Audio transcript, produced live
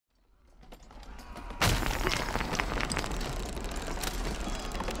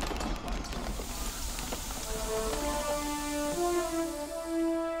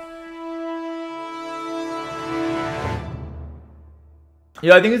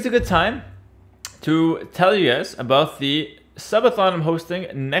Yeah, I think it's a good time to tell you guys about the subathon I'm hosting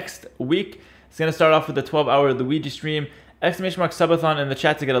next week. It's gonna start off with the 12-hour Luigi stream. !subathon in the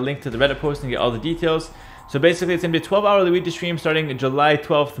chat to get a link to the Reddit post and get all the details. So basically, it's gonna be a 12-hour Luigi stream starting July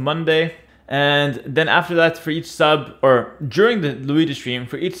 12th, Monday. And then after that, for each sub, or during the Luigi stream,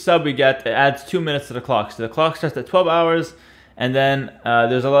 for each sub we get, it adds 2 minutes to the clock. So the clock starts at 12 hours, and then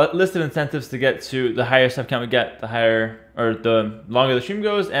there's a list of incentives to get to the higher sub count we get, the higher, or the longer the stream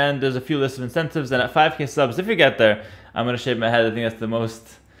goes, and there's a few lists of incentives. And at 5k subs, if you get there, I'm gonna shave my head. I think that's the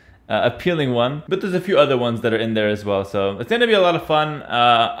most appealing one. But there's a few other ones that are in there as well. So it's gonna be a lot of fun.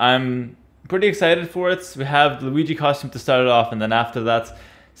 I'm pretty excited for it. We have the Luigi costume to start it off, and then after that,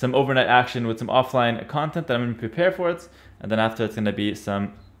 some overnight action with some offline content that I'm going to prepare for it. And then after, it's going to be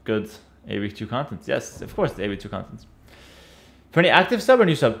some good A-Week 2 content. Yes, of course, the A-Week 2 content. For any active sub or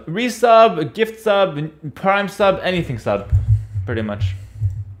new sub? Resub, gift sub, prime sub, anything sub. Pretty much.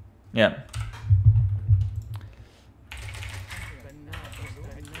 Yeah.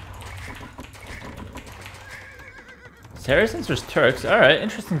 Saracens versus Turks. Alright,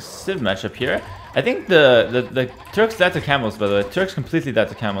 interesting Civ matchup here. I think the Turks died to camels, by the way. Turks completely died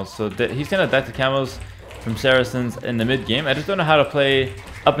to camels. So he's gonna die to camels from Saracens in the mid game. I just don't know how to play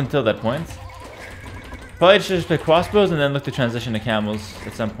up until that point. Probably should just play crossbows and then look to transition to camels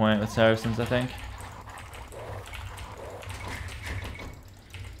at some point with Saracens, I think.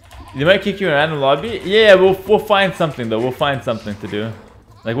 They might kick you in a random lobby. Yeah, we'll find something though. We'll find something to do.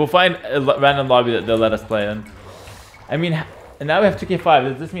 Like we'll find a random lobby that they'll let us play in. I mean, and now we have 2k5.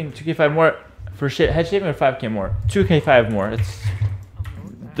 Does this mean 2k5 more for head shaving or 5k more? 2k5 more. It's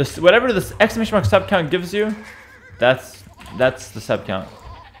this, whatever this exclamation mark sub count gives you, that's the sub count.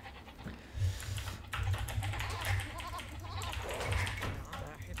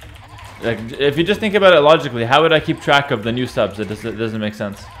 Like, if you just think about it logically, how would I keep track of the new subs? It doesn't make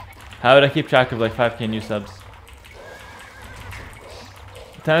sense. How would I keep track of like 5k new subs?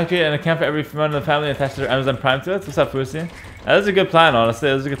 Time to create an account for every member of the family attached to their Amazon Prime to it. What's up, Fusi? That is a good plan, honestly.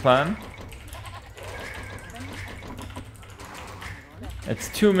 That is a good plan. It's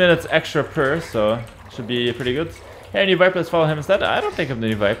 2 minutes extra per, so should be pretty good. Hey, new Viper, let's follow him instead. I don't think I'm the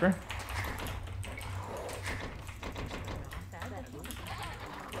new Viper.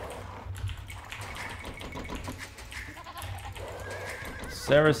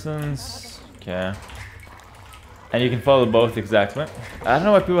 Saracens. Okay. And you can follow both exactly. I don't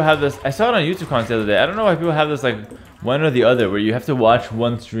know why people have this. I saw it on YouTube comments the other day. I don't know why people have this like one or the other where you have to watch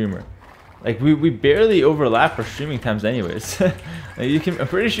one streamer. Like we barely overlap our streaming times anyways. Like I'm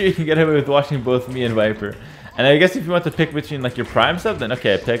pretty sure you can get away with watching both me and Viper. And I guess if you want to pick between like your prime sub, then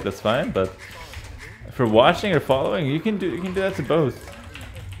okay, pick, that's fine. But for watching or following, you can do that to both.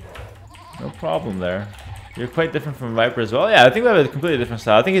 No problem there. You're quite different from Viper as well. Yeah, I think we have a completely different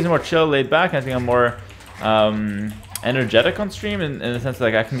style. I think he's more chill, laid back. I think I'm more energetic on stream in the sense that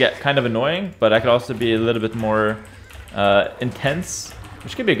like I can get kind of annoying, but I could also be a little bit more intense,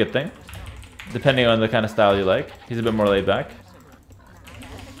 which could be a good thing, depending on the kind of style you like. He's a bit more laid back.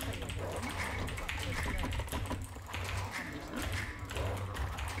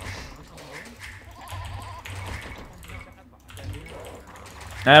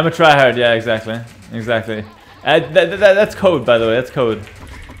 I'm a tryhard, yeah, exactly. Exactly. That's code, by the way, that's code.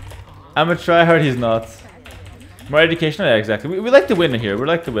 I'm a tryhard, he's not. More educational, yeah, exactly. We like to win here, we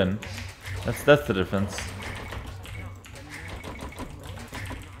like to win. That's the difference.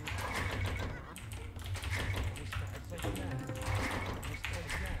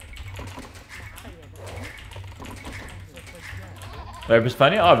 Viper's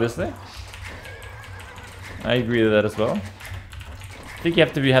funny, obviously. I agree with that as well. I think you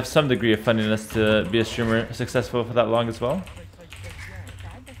have to have some degree of funniness to be a streamer successful for that long as well.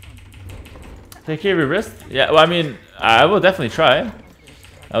 Take care of your wrist? Yeah, well, I mean, I will definitely try.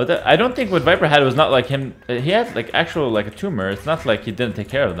 I don't think what Viper had was not like him. He had like actual like a tumor. It's not like he didn't take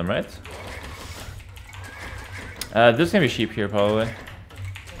care of them, right? There's gonna be sheep here probably.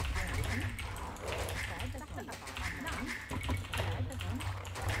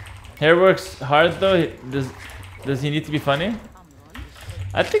 Hair works hard though. Does he need to be funny?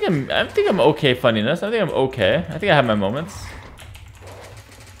 I think I'm okay funniness. I think I'm okay. I think I have my moments.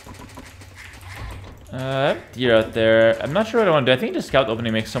 I have deer out there. I'm not sure what I want to do. I think just scout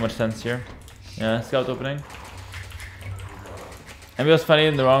opening makes so much sense here. Yeah, scout opening. MBL's funny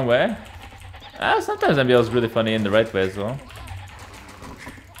in the wrong way. Sometimes MBL's really funny in the right way as well.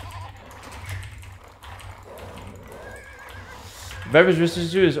 Viper's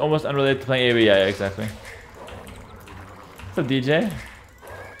research is almost unrelated to playing AoE. Yeah, exactly. What's up, DJ?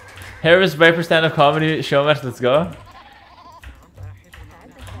 Hera's Viper stand-up comedy show match. Let's go.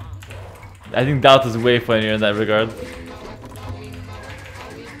 I think Doubt is way funnier in that regard.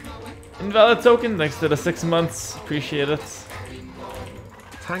 Invalid token, thanks to the 6 months. Appreciate it.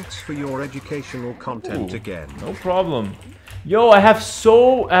 Thanks for your educational content again. No problem. Yo, I have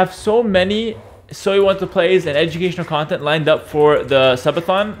so many So You Want to Plays and educational content lined up for the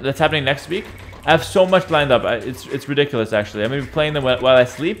subathon that's happening next week. I have so much lined up. It's ridiculous, actually. I'm gonna be playing them while I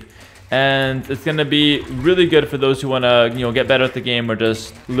sleep, and it's gonna be really good for those who wanna, get better at the game or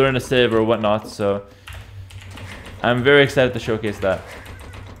just learn a civ or whatnot. So I'm very excited to showcase that.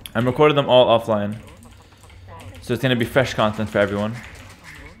 I'm recording them all offline, so it's gonna be fresh content for everyone.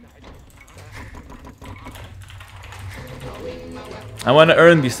 I want to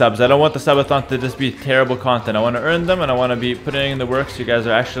earn these subs. I don't want the subathon to just be terrible content. I want to earn them, and I want to be putting in the work so you guys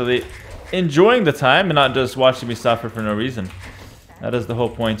are actually enjoying the time and not just watching me suffer for no reason. That is the whole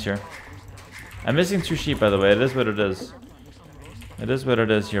point here. I'm missing 2 sheep, by the way. It is what it is. It is what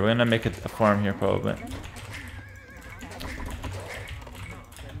it is here. We're gonna make it a farm here, probably.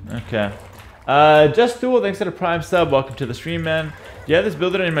 Okay. Just Tool, thanks to the Prime sub. Welcome to the stream, man. Do you have this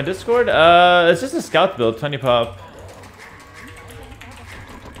builder in my Discord? It's just a scout build, 20 pop.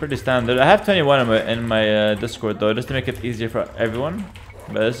 Pretty standard. I have 21 in my Discord though, just to make it easier for everyone.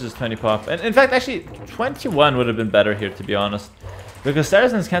 But this is 20 pop. And in fact, actually, 21 would have been better here, to be honest. Because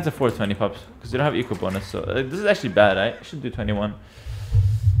Saracens can't afford 20 pops, because they don't have eco bonus. So this is actually bad. I should do 21.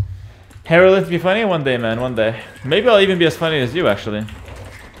 Hera, let's be funny one day, man. One day. Maybe I'll even be as funny as you, actually.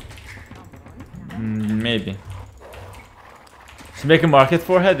 Maybe. So make a market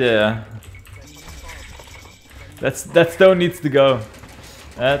forehead? Yeah. That stone needs to go.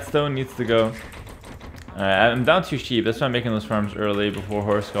 That stone needs to go. Alright, I'm down 2 sheep. That's why I'm making those farms early before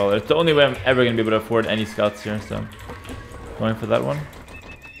Horse Scholar. It's the only way I'm ever going to be able to afford any scouts here, so going for that one.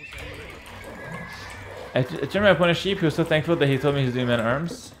 I turned my opponent's sheep. He was so thankful that he told me he's doing man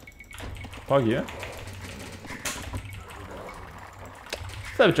arms. Fuck you.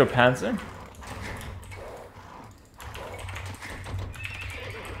 What's up with your Panzer?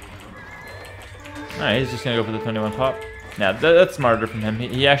 Alright, he's just going to go for the 21 pop. Yeah, that's smarter from him.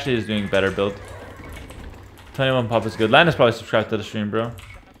 He actually is doing better build. 21 pop is good. Landis probably subscribed to the stream, bro.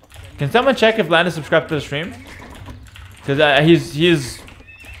 Can someone check if Landis subscribed to the stream? Because he's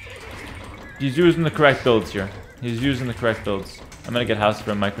using the correct builds here. He's using the correct builds. I'm gonna get house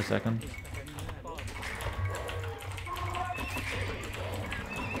for a microsecond.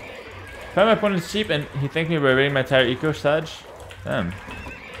 Found my opponent's sheep and he thanked me by raiding my entire eco Sag. Damn.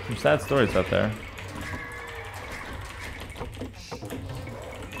 Some sad stories out there.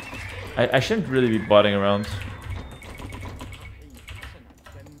 I shouldn't really be botting around.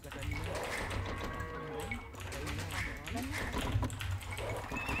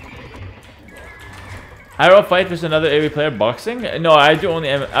 IRL fight versus another AoE player boxing? No, I do only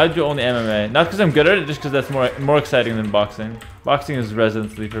MMA. Not because I'm good at it, just because that's more exciting than boxing. Boxing is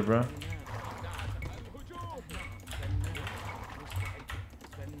resident sleeper, bro.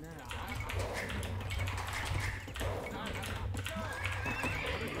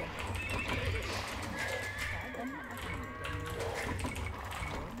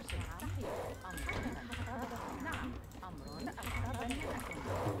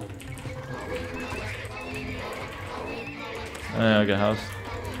 I'll get house.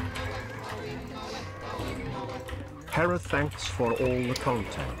 Hera, thanks for all the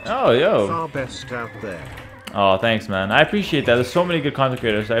content. Oh, yo. Far best out there. Oh, thanks, man. I appreciate that. There's so many good content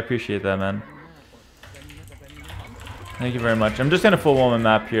creators. I appreciate that, man. Thank you very much. I'm just gonna full wall my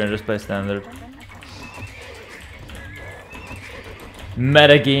map here and just play standard.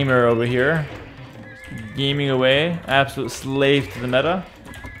 Meta gamer over here. Gaming away. Absolute slave to the meta.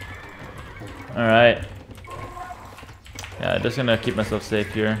 Alright. Yeah, just gonna keep myself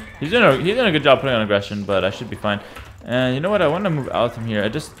safe here. He's doing a good job putting on aggression, but I should be fine. And you know what? I want to move out from here.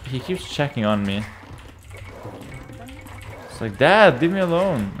 He keeps checking on me. It's like, Dad, leave me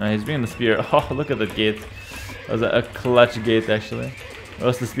alone. He's being the spear. Oh, look at that gate. That was a clutch gate, actually. Or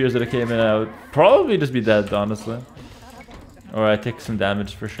else the spears that came in, I would probably just be dead, honestly. Or I take some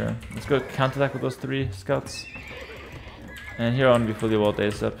damage for sure. Let's go counterattack with those 3 scouts. And here I want to be fully walled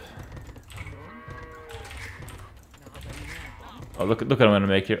ASAP. Oh, look at what I'm gonna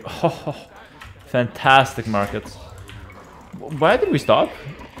make here. Oh, fantastic markets. Why did we stop?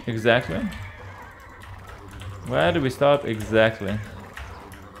 Exactly. Why did we stop? Exactly.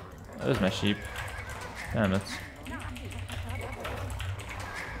 There's my sheep. Damn it.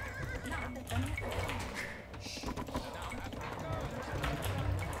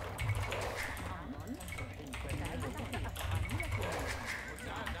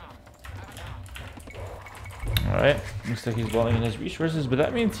 Alright, Looks like he's walling in his resources, but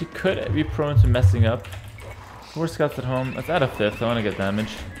that means he could be prone to messing up. 4 scouts at home. Let's add a 5th. I want to get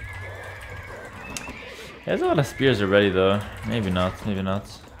damage. He has a lot of spears already, though. Maybe not. Maybe not.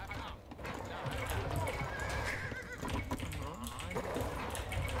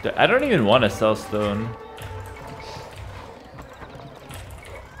 I don't even want to sell stone.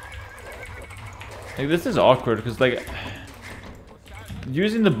 Like, this is awkward because, like,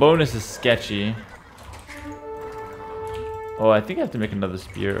 using the bonus is sketchy. Oh, I think I have to make another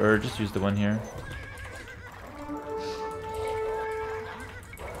spear, or just use the one here.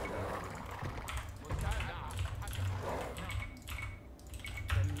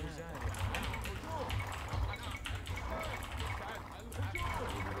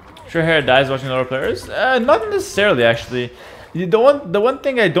 Sure, Hera dies watching lower players? Not necessarily, actually. The one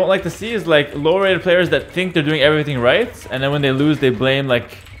thing I don't like to see is like lower rated players that think they're doing everything right, and then when they lose, they blame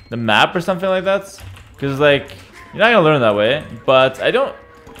like the map or something like that. Because like you're not gonna learn that way. But I don't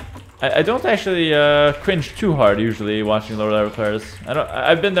actually cringe too hard usually watching lower level players.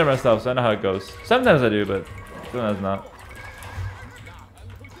 I've been there myself, so I know how it goes. Sometimes I do, but sometimes not.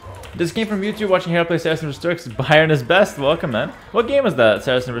 This came from YouTube watching Hera play Saracen vs. Turks. Bayern is best. Welcome, man. What game was that?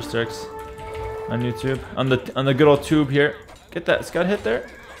 Saracen vs. Turks on YouTube on the good old tube here. Get that scout hit there.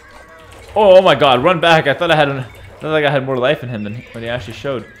 Oh my God! Run back. I thought I had more life in him than what he actually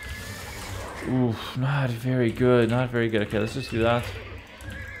showed. Oof, not very good. Not very good. Okay, let's just do that.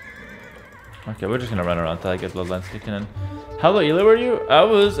 Okay, we're just gonna run around until I get bloodlines kicking in. How low elo were you? I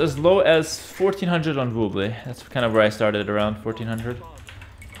was as low as 1400 on Woobly. That's kind of where I started, around 1400.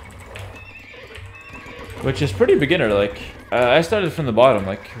 Which is pretty beginner, like, I started from the bottom,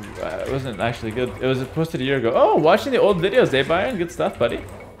 like, it wasn't actually good. It was posted a year ago. Oh, watching the old videos, eh, Byron? Good stuff, buddy.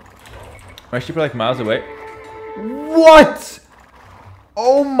 We're actually like miles away. What?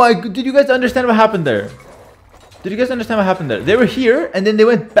 Oh my god, did you guys understand what happened there? Did you guys understand what happened there? They were here, and then they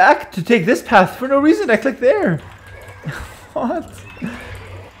went back to take this path for no reason. I clicked there. What?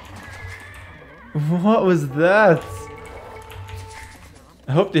 What was that?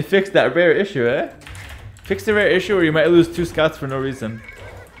 I hope they fixed that rare issue, eh? Fix the rare issue or you might lose 2 scouts for no reason.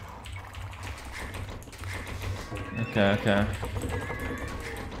 Okay, okay.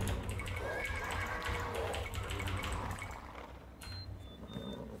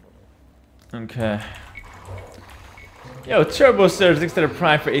 Okay. Yo, Turbo Surge extended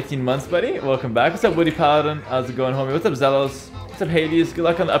Prime for 18 months, buddy. Welcome back. What's up, Woody Paladin? How's it going, homie? What's up, Zelos? What's up, Hades? Good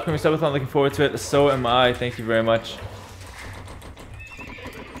luck on the upcoming subathon. Looking forward to it. So am I. Thank you very much.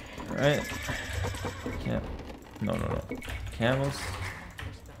 Alright. No. Camels.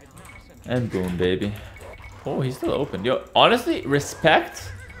 And boom, baby. Oh, he's still open. Yo, honestly,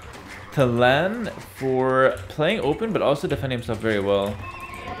 respect to Lan for playing open, but also defending himself very well.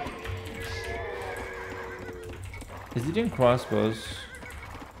 Is he doing crossbows?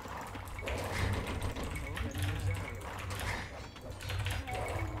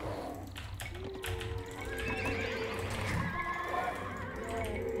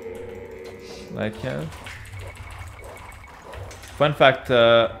 Light cav. Fun fact,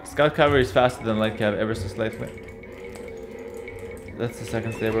 Scout Cavalry is faster than Light Cav ever so slightly. That's the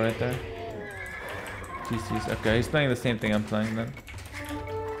second stable right there. TC's, okay, he's playing the same thing I'm playing then.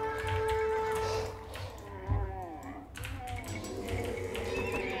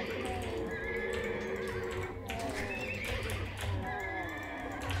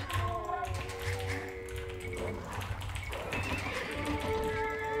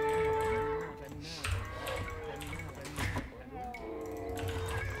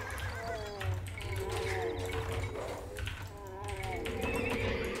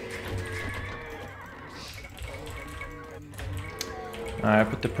 Alright,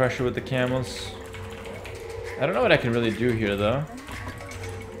 put the pressure with the camels. I don't know what I can really do here though.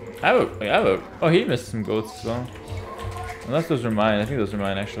 Oh, he missed some goats as well. Unless those are mine. I think those are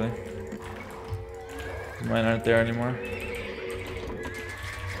mine actually. Mine aren't there anymore.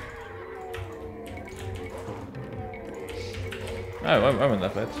 Oh, I'm in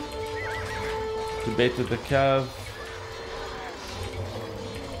that fight. Debate with the cav.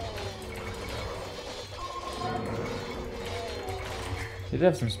 He did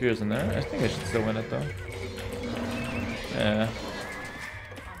have some spears in there. I think I should still win it though. Yeah.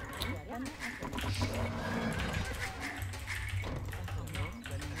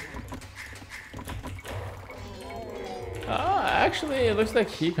 Actually, it looks like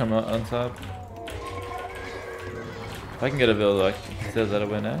he come out on top. If I can get a build, I consider that a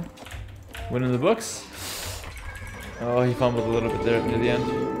win, eh? Win in the books. Oh, he fumbled a little bit there near the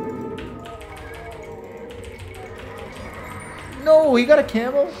end. No, he got a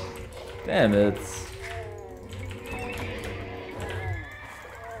camel? Damn it.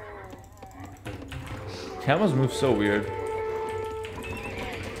 Camels move so weird.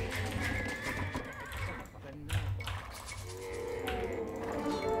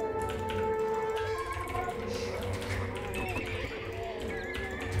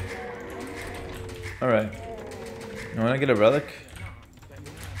 Alright. I want to get a relic.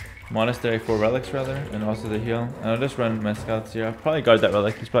 Monastery 4 relics rather, and also the heal. And I'll just run my scouts here. I'll probably guard that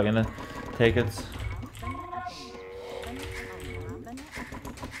relic. He's probably gonna take it.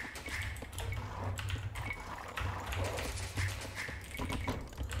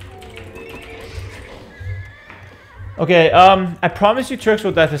 Okay, I promise you Turks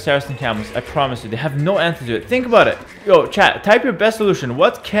will die to Saracen camels. I promise you. They have no answer to it. Think about it. Yo, chat, type your best solution.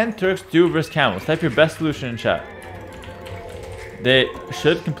 What can Turks do versus camels? Type your best solution in chat. They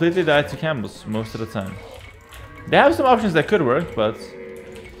should completely die to camels most of the time. They have some options that could work, but...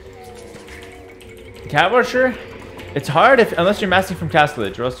 Cav Archer? It's hard unless you're massing from Castle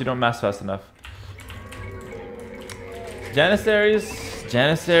Age, or else you don't mass fast enough.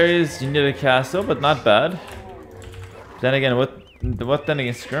 Janissaries, you need a castle, but not bad. Then again, what then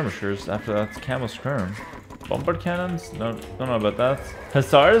against skirmishers after that? Camel skirm. Bombard cannons? Don't know about that.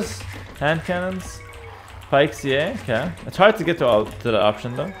 Hussars? Hand cannons? Pikes, yeah, okay. It's hard to get to the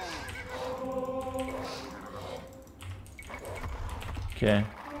option though. Okay.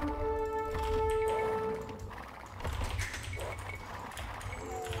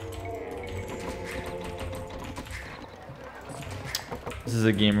 This is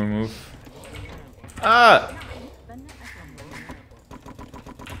a gamer move. Ah!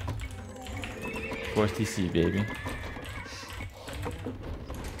 Force TC, baby.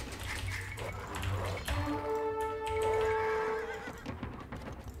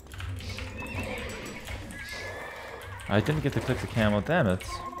 I didn't get to click the camel, damn it.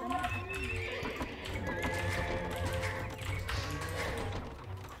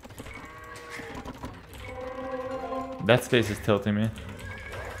 That space is tilting me.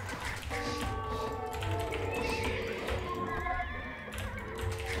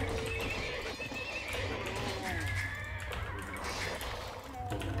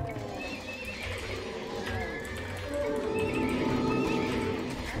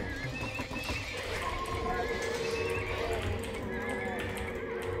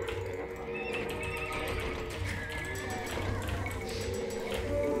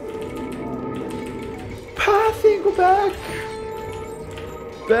 Go back!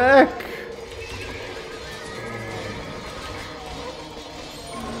 Back!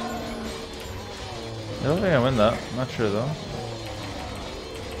 I don't think I win that. I'm not sure though.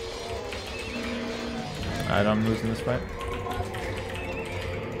 I'm losing this fight.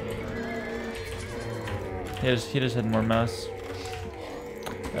 He just had more mass.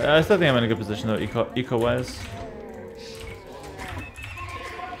 I still think I'm in a good position though, eco-wise.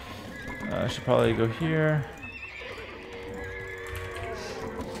 I should probably go here.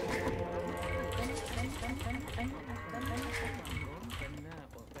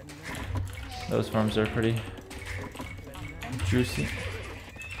 Those farms are pretty juicy.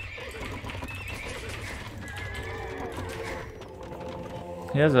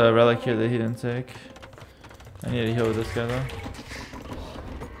 He has a relic here that he didn't take. I need to heal with this guy though.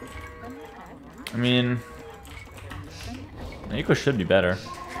 I mean, Eco should be better.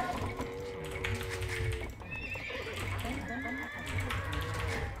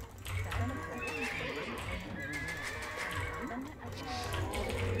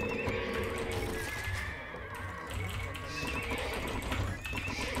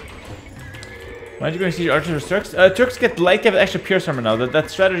 Why'd you go see archers versus Turks? Turks get light cav extra pierce armor now. That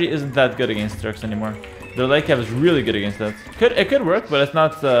strategy isn't that good against Turks anymore. Their light cav is really good against that. It could work, but it's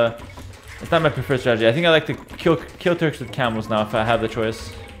not my preferred strategy. I think I like to kill Turks with camels now if I have the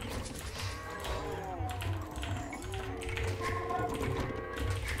choice.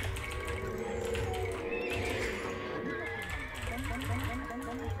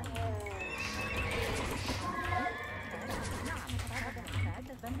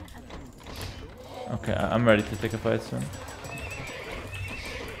 Okay, I'm ready to take a fight soon.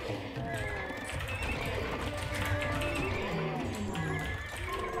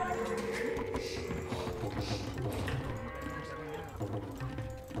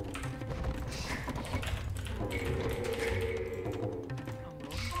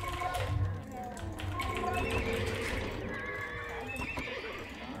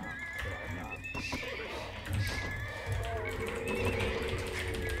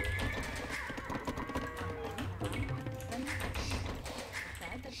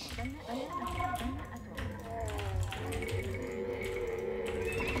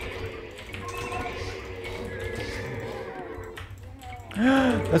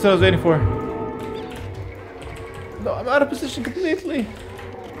 That's what I was waiting for. No, I'm out of position completely.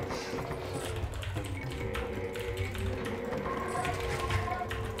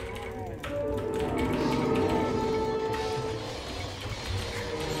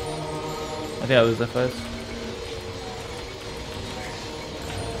 I think I lose that fight.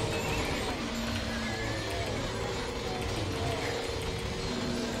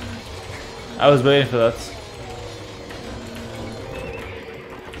 I was waiting for that.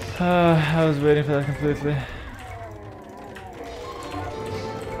 I was waiting for that completely.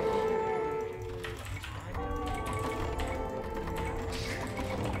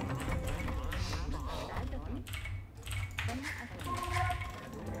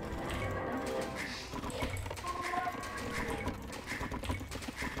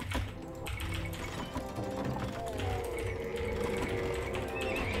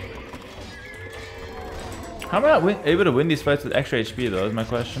 How am I not able to win these fights with extra HP though, is my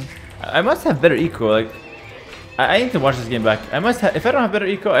question. I must have better eco, like... I need to watch this game back. I must have... If I don't have better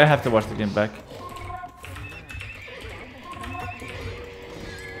eco, I have to watch the game back.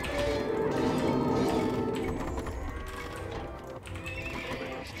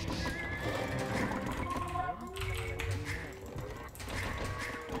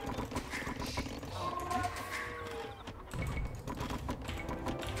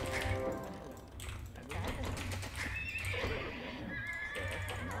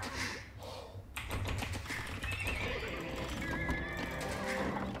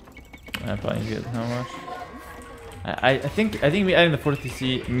 I probably get how much? I think me adding the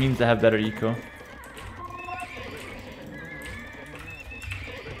 40C means I have better eco.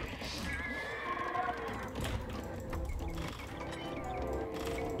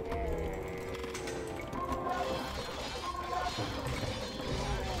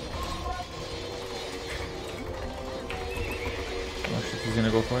 Oh shit, he's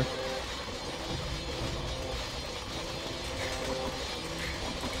gonna go for it.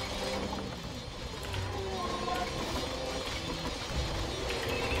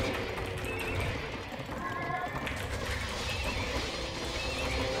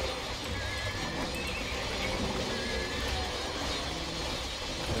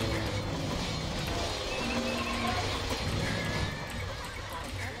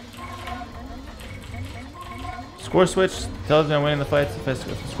 Score switch tells me I'm winning the fights if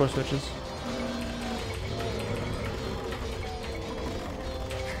the score switches.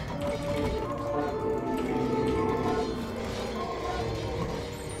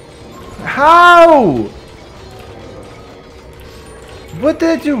 How? What did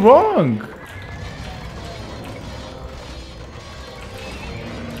I do wrong?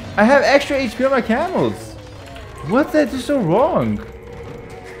 I have extra HP on my camels. What did I do so wrong?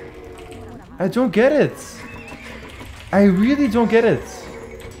 I don't get it. I really don't get it.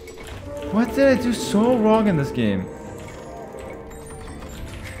 What did I do so wrong in this game?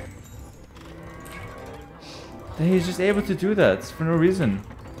 That he's just able to do that for no reason.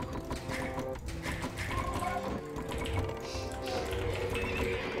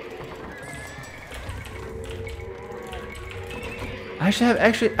 I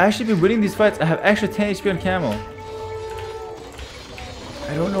should be winning these fights. I have extra 10 HP on camel.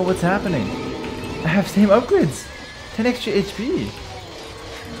 I don't know what's happening. I have same upgrades. 10 extra HP.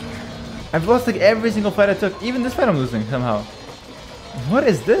 I've lost like every single fight I took. Even this fight I'm losing somehow. What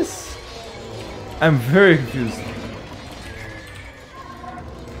is this? I'm very confused.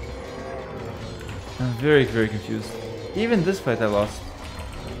 I'm very, very confused. Even this fight I lost.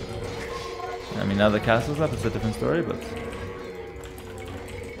 I mean, now the castle's up, it's a different story, but...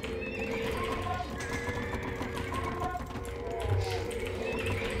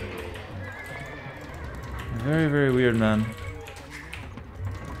 Very, very weird, man.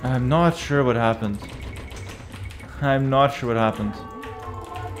 I'm not sure what happened. I'm not sure what happened.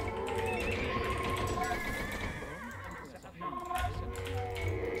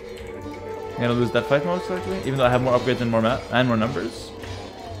 I'm gonna lose that fight most likely, even though I have more upgrades and more numbers.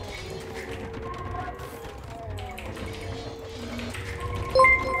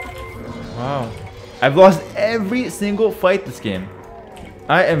 Wow. I've lost every single fight this game.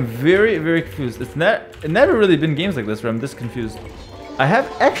 I am very, very confused. It's never really been games like this where I'm this confused. I have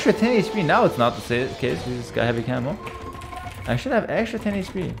extra 10 HP. Now it's not the case. We just got heavy camo. I should have extra 10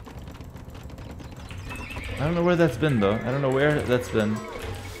 HP. I don't know where that's been though. I don't know where that's been.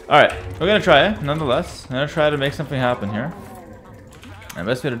 Alright, we're gonna try it, nonetheless. I'm gonna try to make something happen here. And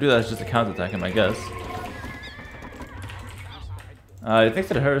the best way to do that is just to counterattack him, I guess. Thanks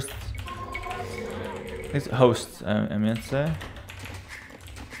to the host. Thanks to host, I meant to say.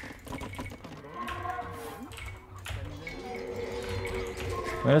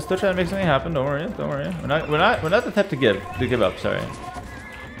 We're gonna still try to make something happen. Don't worry. Don't worry. We're not the type to give up. Sorry.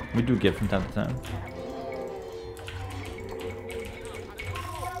 We do give from time to time.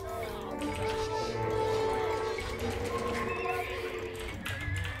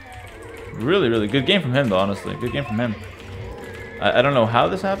 Really, really good game from him, though. Honestly, good game from him. I don't know how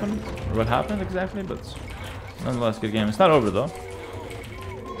this happened or what happened exactly, but nonetheless, good game. It's not over though.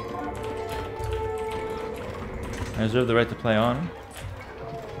 I reserve the right to play on.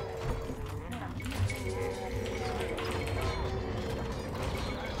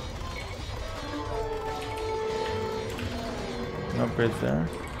 No upgrades there.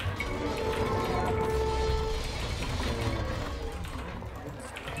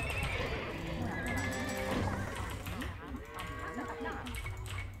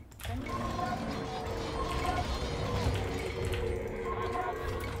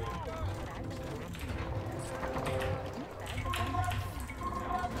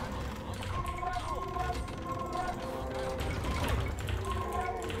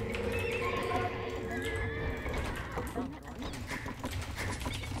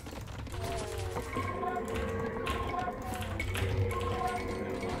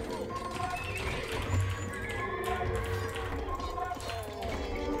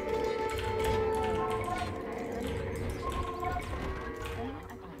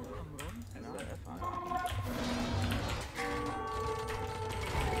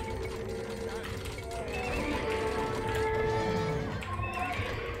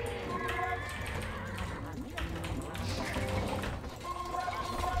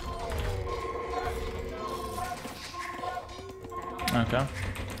 Okay.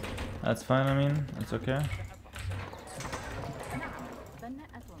 That's fine, I mean, it's okay.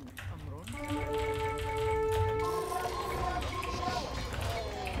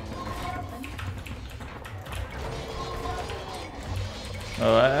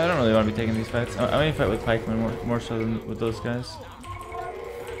 Oh, I don't really want to be taking these fights. I want to fight with pikemen more so than with those guys.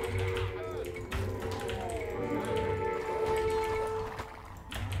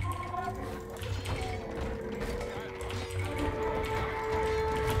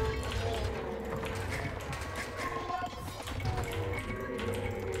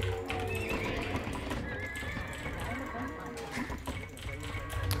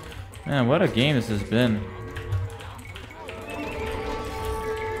 Man, what a game this has been.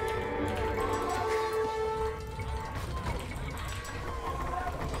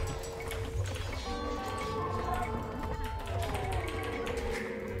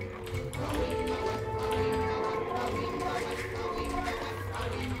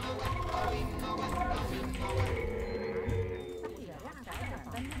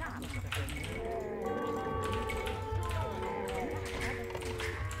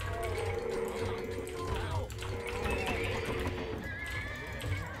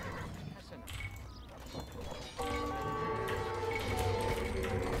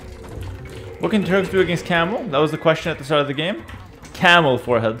 What can Turks do against Camel? That was the question at the start of the game. Camel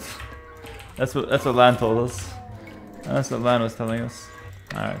foreheads. That's what Lan told us. That's what Lan was telling us.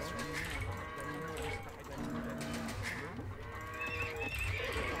 Alright.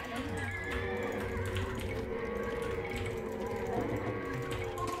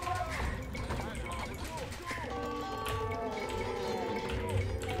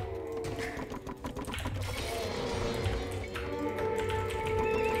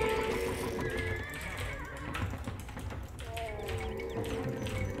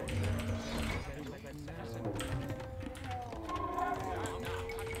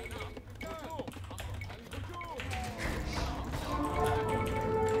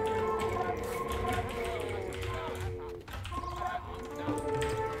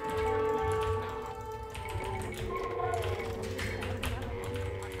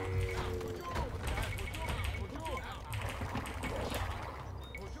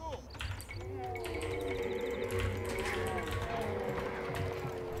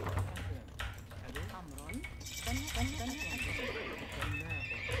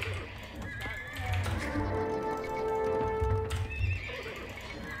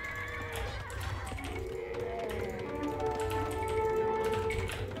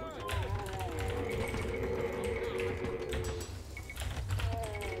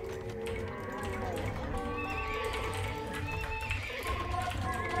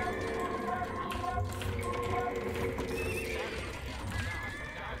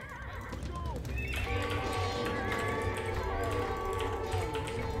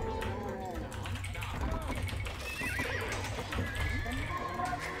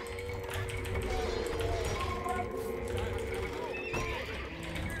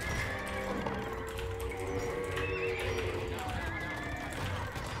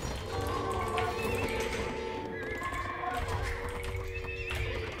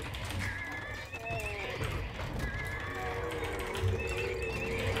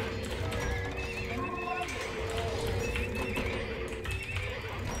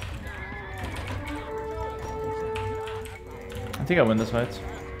 think I win this fight.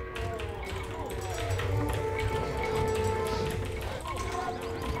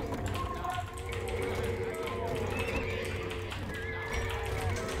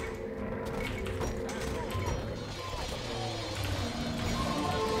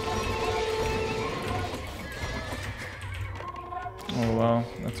 Oh wow,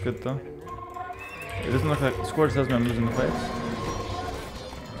 that's good though. It doesn't look like score tells me I'm losing the fight.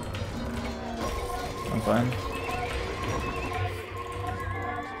 I'm fine.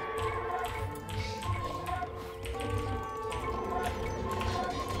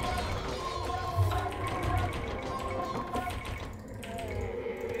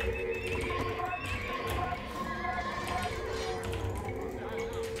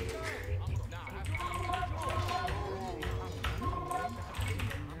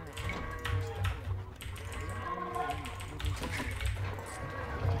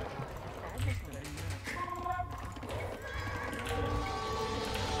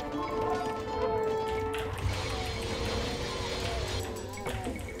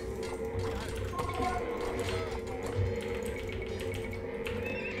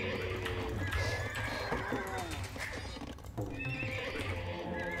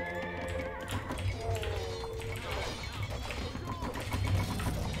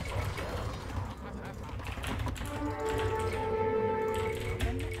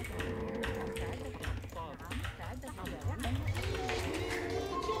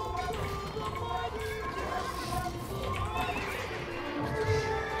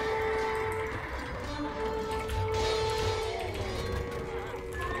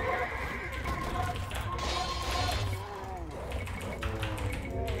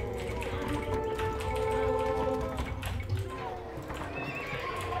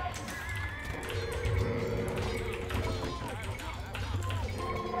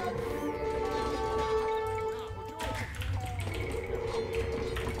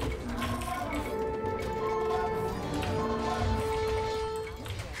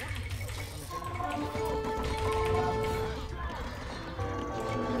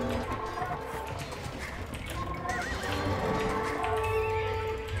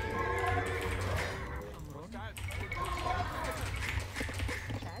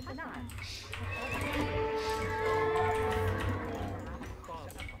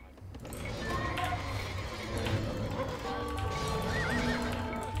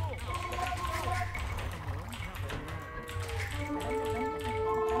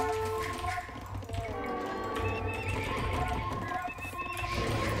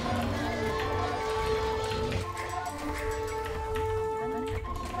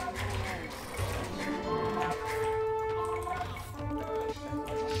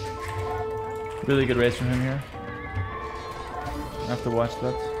 Really good race from him here. I have to watch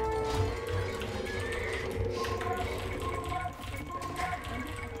that.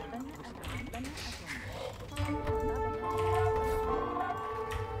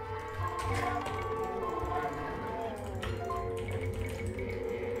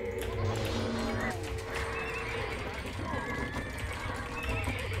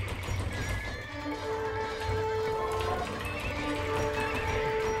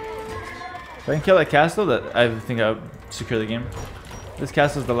 If I can kill that castle, that I think I'll secure the game. This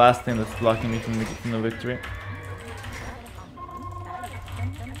castle is the last thing that's blocking me from the victory.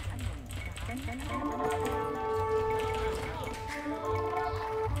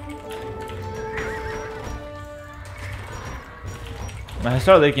 My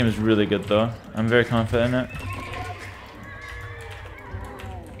start late game is really good though. I'm very confident in it.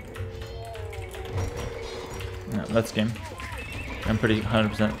 Yeah, let's game. I'm pretty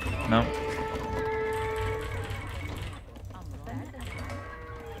 100% now.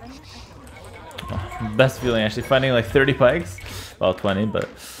 Best feeling actually, finding like 30 pikes. Well, 20, but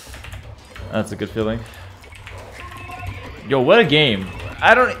that's a good feeling. Yo, what a game!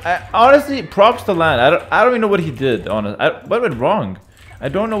 I honestly, props to Land. I don't even know what he did. Honestly, what went wrong? I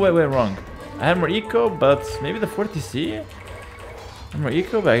don't know what went wrong. I had more eco, but maybe the 40C. I had more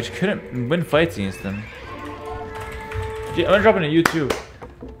eco, but I just couldn't win fights against him. I'm gonna drop in a U2.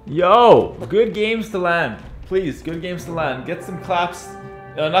 Yo, good games to Land. Please, good games to Land. Get some claps.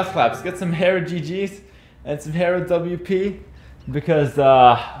 Not claps. Get some Hera GGs and some Hera WP, because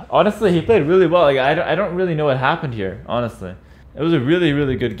honestly, he played really well. Like I don't really know what happened here. Honestly, it was a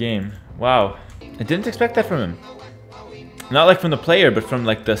really good game. Wow, I didn't expect that from him. Not like from the player, but from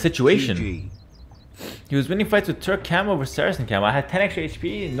like the situation. GG. He was winning fights with Turk Camo over Saracen Camo. I had 10 extra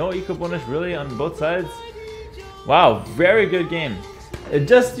HP, no eco bonus really on both sides. Wow, very good game.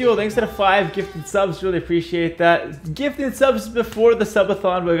 Just Fuel, thanks to the 5 gifted subs. Really appreciate that. Gifted subs before the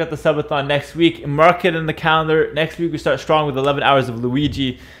subathon. We got the subathon next week. Mark it in the calendar. Next week we start strong with 11 hours of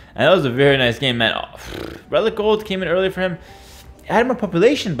Luigi. And that was a very nice game, man. Oh, Relic Gold came in early for him. I had more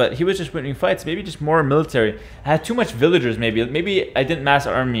population, but he was just winning fights. Maybe just more military. I had too much villagers, maybe. Maybe I didn't mass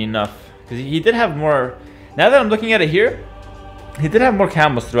army enough. Because he did have more... Now that I'm looking at it here, he did have more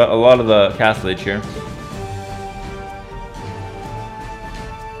camels throughout a lot of the castle age here.